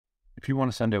If you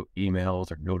want to send out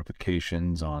emails or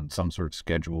notifications on some sort of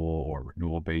schedule or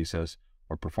renewal basis,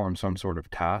 or perform some sort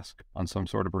of task on some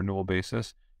sort of renewal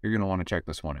basis, you're going to want to check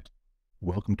this one out.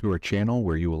 Welcome to our channel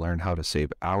where you will learn how to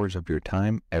save hours of your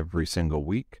time every single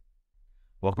week.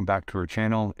 Welcome back to our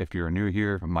channel. If you're new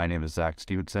here, my name is Zach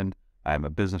Stevenson. I am a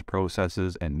business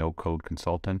processes and no-code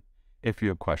consultant. If you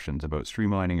have questions about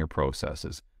streamlining your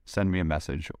processes, send me a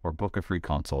message or book a free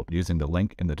consult using the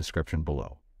link in the description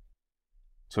below.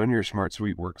 So in your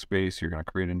SmartSuite workspace, you're going to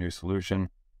create a new solution.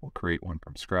 We'll create one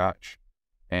from scratch,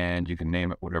 and you can name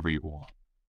it whatever you want.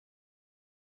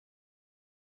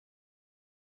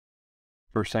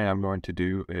 First thing I'm going to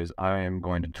do is I am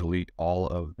going to delete all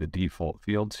of the default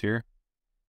fields here.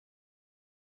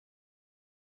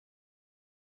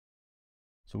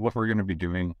 So what we're going to be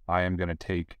doing, I am going to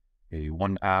take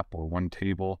one app or one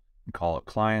table and call it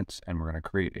clients, and we're going to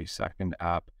create a second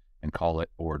app and call it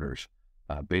orders.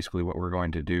 Basically what we're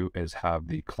going to do is have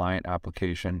the client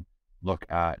application look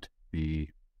at the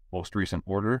most recent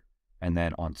order, and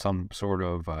then on some sort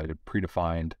of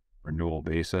predefined renewal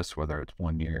basis, whether it's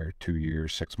 1 year, 2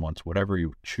 years, 6 months, whatever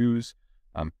you choose,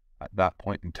 at that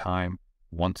point in time,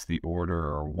 once the order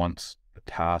or once the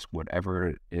task, whatever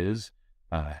it is,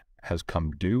 has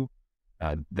come due,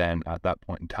 then at that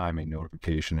point in time, a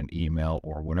notification, an email,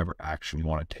 or whatever action you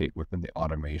want to take within the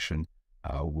automation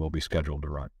will be scheduled to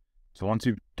run. So once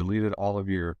you've deleted all of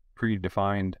your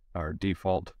predefined or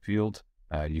default fields,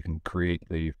 you can create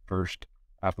the first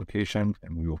application,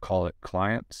 and we will call it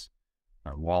clients.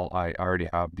 While I already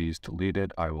have these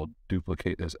deleted, I will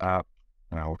duplicate this app,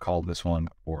 and I will call this one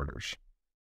orders.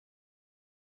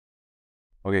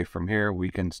 Okay, from here,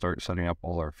 we can start setting up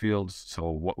all our fields.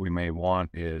 So what we may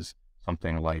want is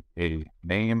something like a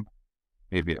name,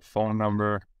 maybe a phone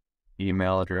number,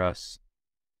 email address,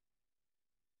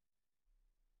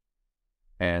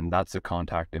 and that's the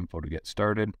contact info to get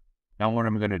started. Now what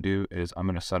I'm going to do is I'm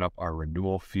going to set up our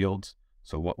renewal fields.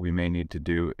 So what we may need to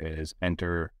do is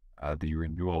enter the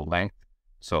renewal length.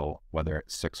 So whether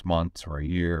it's 6 months or a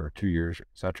year or 2 years,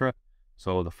 etc.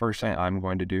 So the first thing I'm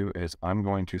going to do is I'm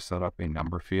going to set up a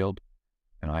number field,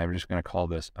 and I'm just going to call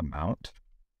this amount.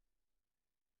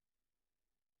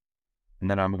 And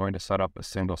then I'm going to set up a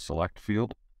single select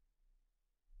field.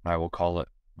 I will call it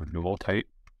renewal type,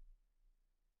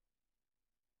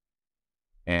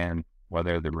 and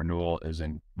whether the renewal is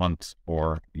in months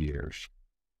or years.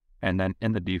 And then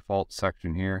in the default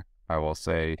section here, I will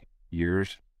say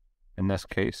years. In this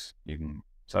case, you can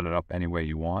set it up any way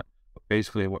you want. But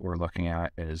basically what we're looking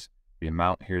at is the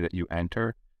amount here that you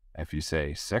enter. If you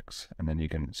say 6, and then you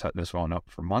can set this one up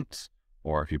for months,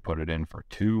 or if you put it in for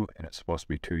 2 and it's supposed to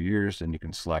be 2 years, then you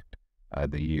can select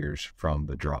the years from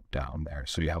the drop down there.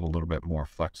 So you have a little bit more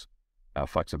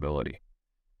flexibility.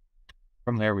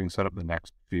 From there, we can set up the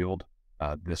next field.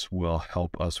 This will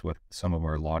help us with some of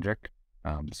our logic.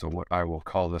 So what I will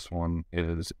call this one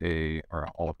is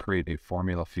I'll create a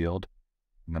formula field,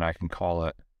 and then I can call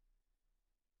it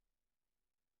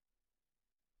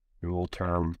renewal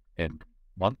term in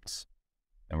months,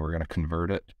 and we're going to convert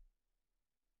it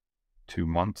to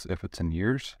months if it's in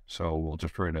years. So we'll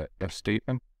just write an if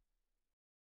statement,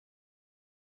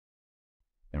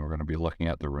 and we're going to be looking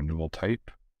at the renewal type,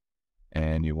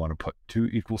 and you want to put 2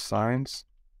 equal signs,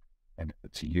 and if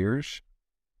it's years,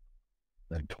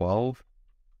 then 12,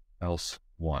 else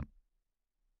 1.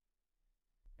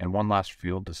 And one last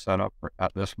field to set up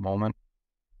at this moment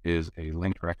is a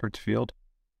linked records field.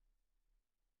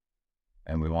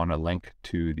 And we want to link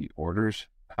to the orders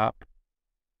app,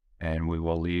 and we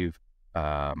will leave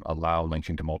allow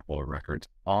linking to multiple records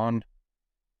on.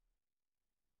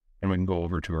 And we can go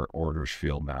over to our orders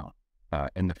field now.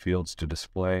 In the fields to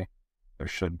display, there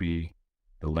should be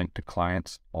the link to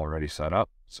clients already set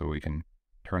up, so we can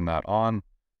turn that on.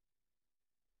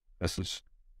 This is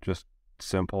just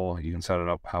simple. You can set it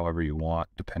up however you want,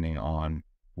 depending on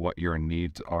what your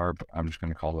needs are, but I'm just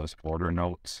going to call this order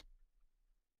notes.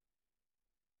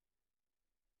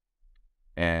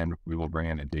 And we will bring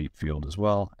in a date field as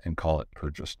well and call it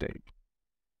purchase date.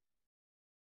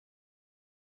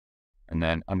 And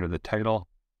then under the title,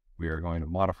 we are going to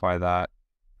modify that,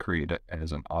 create it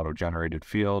as an auto-generated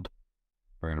field.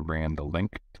 We're going to bring in the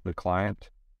link to the client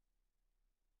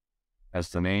as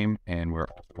the name, and we're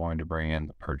also going to bring in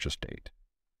the purchase date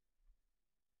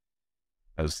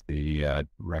as the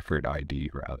record ID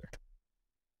rather.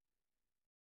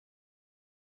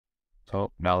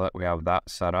 So now that we have that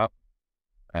set up,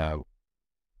 go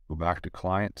back to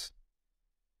clients,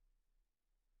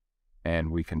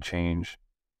 and we can change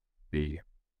the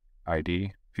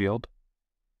ID field.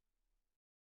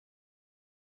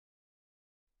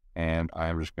 And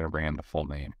I'm just going to bring in the full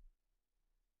name.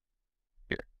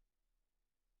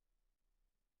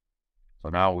 So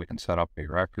now we can set up a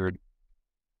record,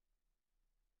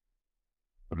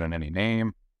 put in any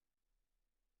name,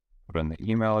 put in the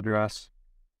email address,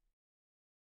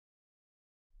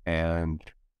 and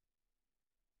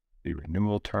the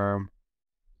renewal term,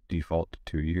 default to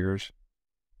 2 years.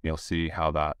 You'll see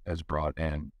how that is brought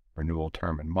in. Renewal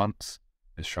term in months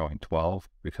is showing 12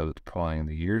 because it's pulling in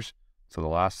the years. So the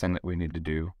last thing that we need to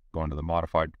do, go into the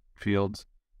modified fields,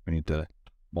 we need to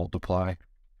multiply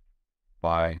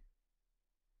by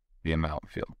the amount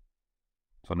field.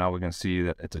 So now we can see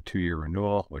that it's a 2-year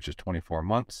renewal, which is 24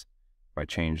 months. If I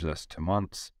change this to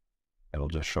months, it'll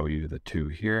just show you the 2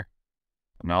 here.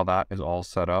 Now that is all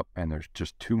set up, and there's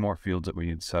just 2 more fields that we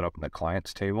need to set up in the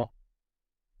clients table,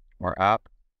 our app,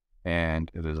 and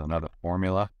it is another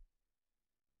formula.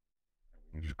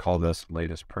 We should call this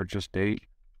latest purchase date.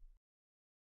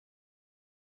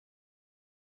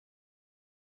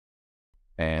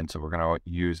 And so we're going to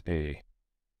use a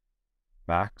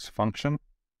max function.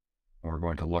 And we're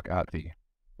going to look at the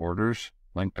orders,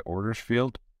 link to orders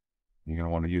field. You're going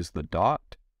to want to use the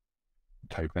dot,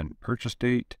 type in purchase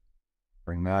date,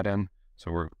 bring that in.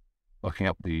 So we're looking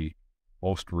up the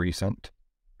most recent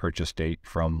purchase date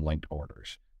from linked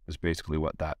orders. Is basically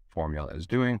what that formula is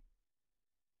doing.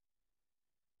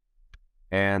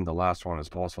 And the last one is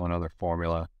also another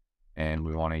formula, and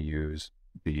we want to use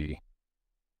the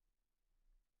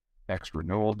next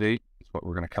renewal date is what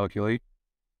we're going to calculate.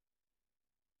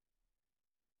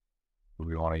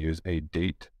 We want to use a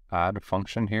date add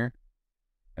function here,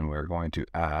 and we're going to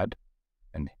add,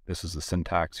 and this is the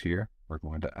syntax here, we're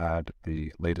going to add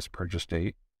the latest purchase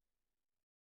date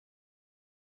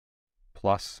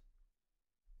plus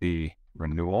the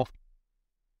renewal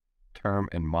term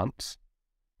in months.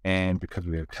 And because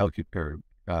we have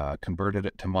converted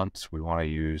it to months, we want to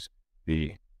use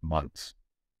the months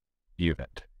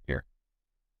unit here.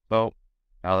 So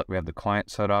now that we have the client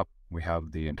set up, we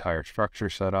have the entire structure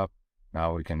set up.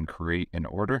 Now we can create an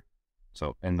order.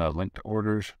 So in the linked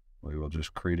orders, we will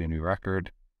just create a new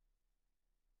record.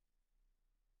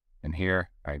 And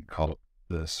here I can call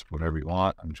this whatever you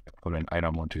want. I'm just going to put in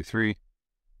item 123,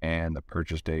 and the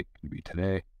purchase date can be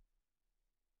today.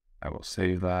 I will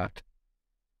save that,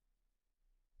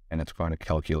 and it's going to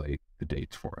calculate the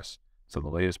dates for us. So the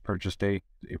latest purchase date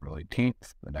is April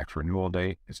 18th. The next renewal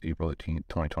date is April 18th,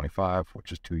 2025,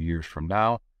 which is 2 years from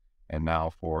now. And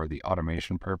now for the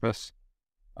automation purpose,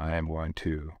 I am going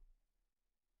to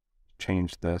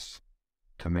change this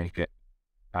to make it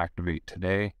activate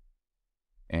today.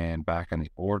 And back in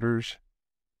the orders,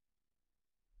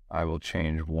 I will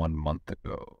change 1 month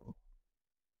ago.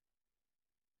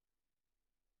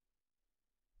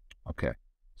 Okay,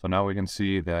 so now we can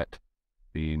see that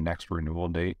the next renewal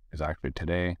date is actually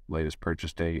today. Latest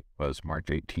purchase date was March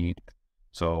 18th.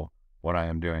 So what I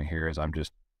am doing here is I'm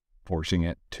just forcing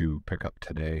it to pick up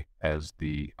today as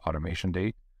the automation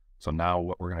date. So now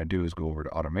what we're going to do is go over to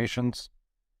automations,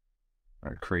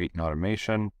 create an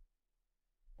automation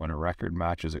when a record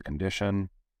matches a condition.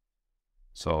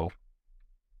 So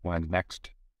when next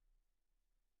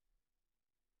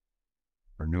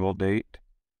renewal date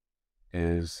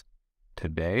is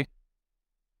today,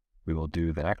 we will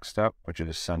do the next step, which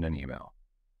is send an email.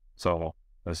 So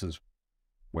this is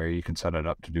where you can set it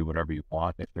up to do whatever you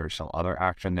want. If there's some other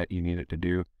action that you need it to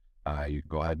do, you can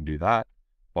go ahead and do that.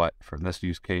 But for this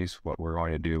use case, what we're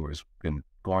going to do is we're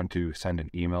going to send an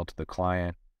email to the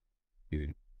client.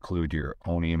 You include your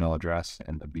own email address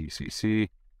in the BCC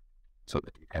so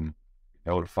that you can be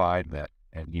notified that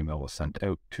an email was sent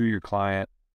out to your client,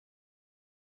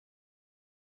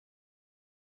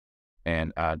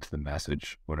 and add to the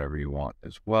message whatever you want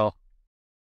as well.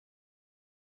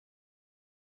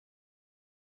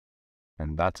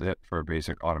 And that's it for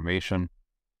basic automation.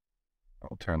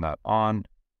 I'll turn that on,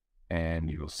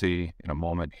 and you will see in a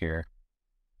moment here,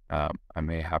 I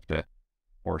may have to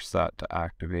force that to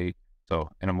activate. So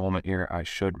in a moment here, I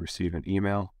should receive an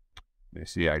email. You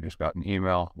see, I just got an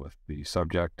email with the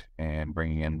subject and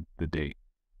bringing in the date.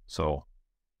 So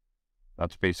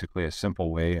that's basically a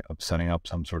simple way of setting up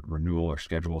some sort of renewal or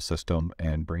schedule system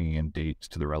and bringing in dates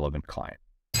to the relevant client.